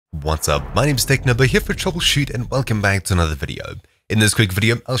What's up? My name is TechNubber here for Troubleshoot and welcome back to another video. In this quick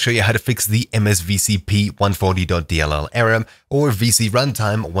video, I'll show you how to fix the MSVCP140.dll error or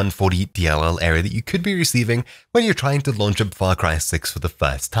VCRuntime140.dll error that you could be receiving when you're trying to launch up Far Cry 6 for the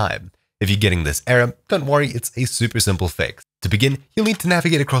first time. If you're getting this error, don't worry, it's a super simple fix. To begin, you'll need to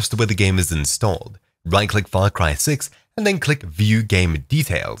navigate across to where the game is installed. Right-click Far Cry 6 and then click View Game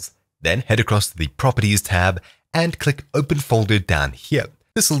Details. Then head across to the Properties tab and click Open Folder down here.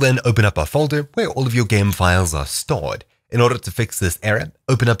 This will then open up a folder where all of your game files are stored. In order to fix this error,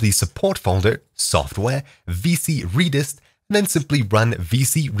 open up the Support folder, Software, VCRedist, and then simply run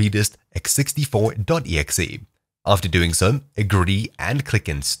VCRedist x64.exe. After doing so, agree and click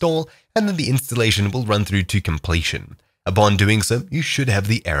Install, and then the installation will run through to completion. Upon doing so, you should have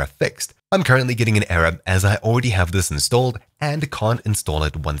the error fixed. I'm currently getting an error as I already have this installed and can't install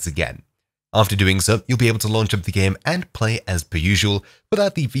it once again. After doing so, you'll be able to launch up the game and play as per usual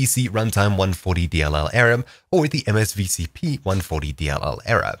without the VCRuntime140.dll error or the MSVCP140.dll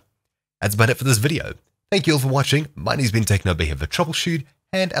error. That's about it for this video. Thank you all for watching. My name's been TechNubber here for Troubleshoot,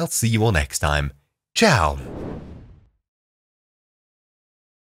 and I'll see you all next time. Ciao!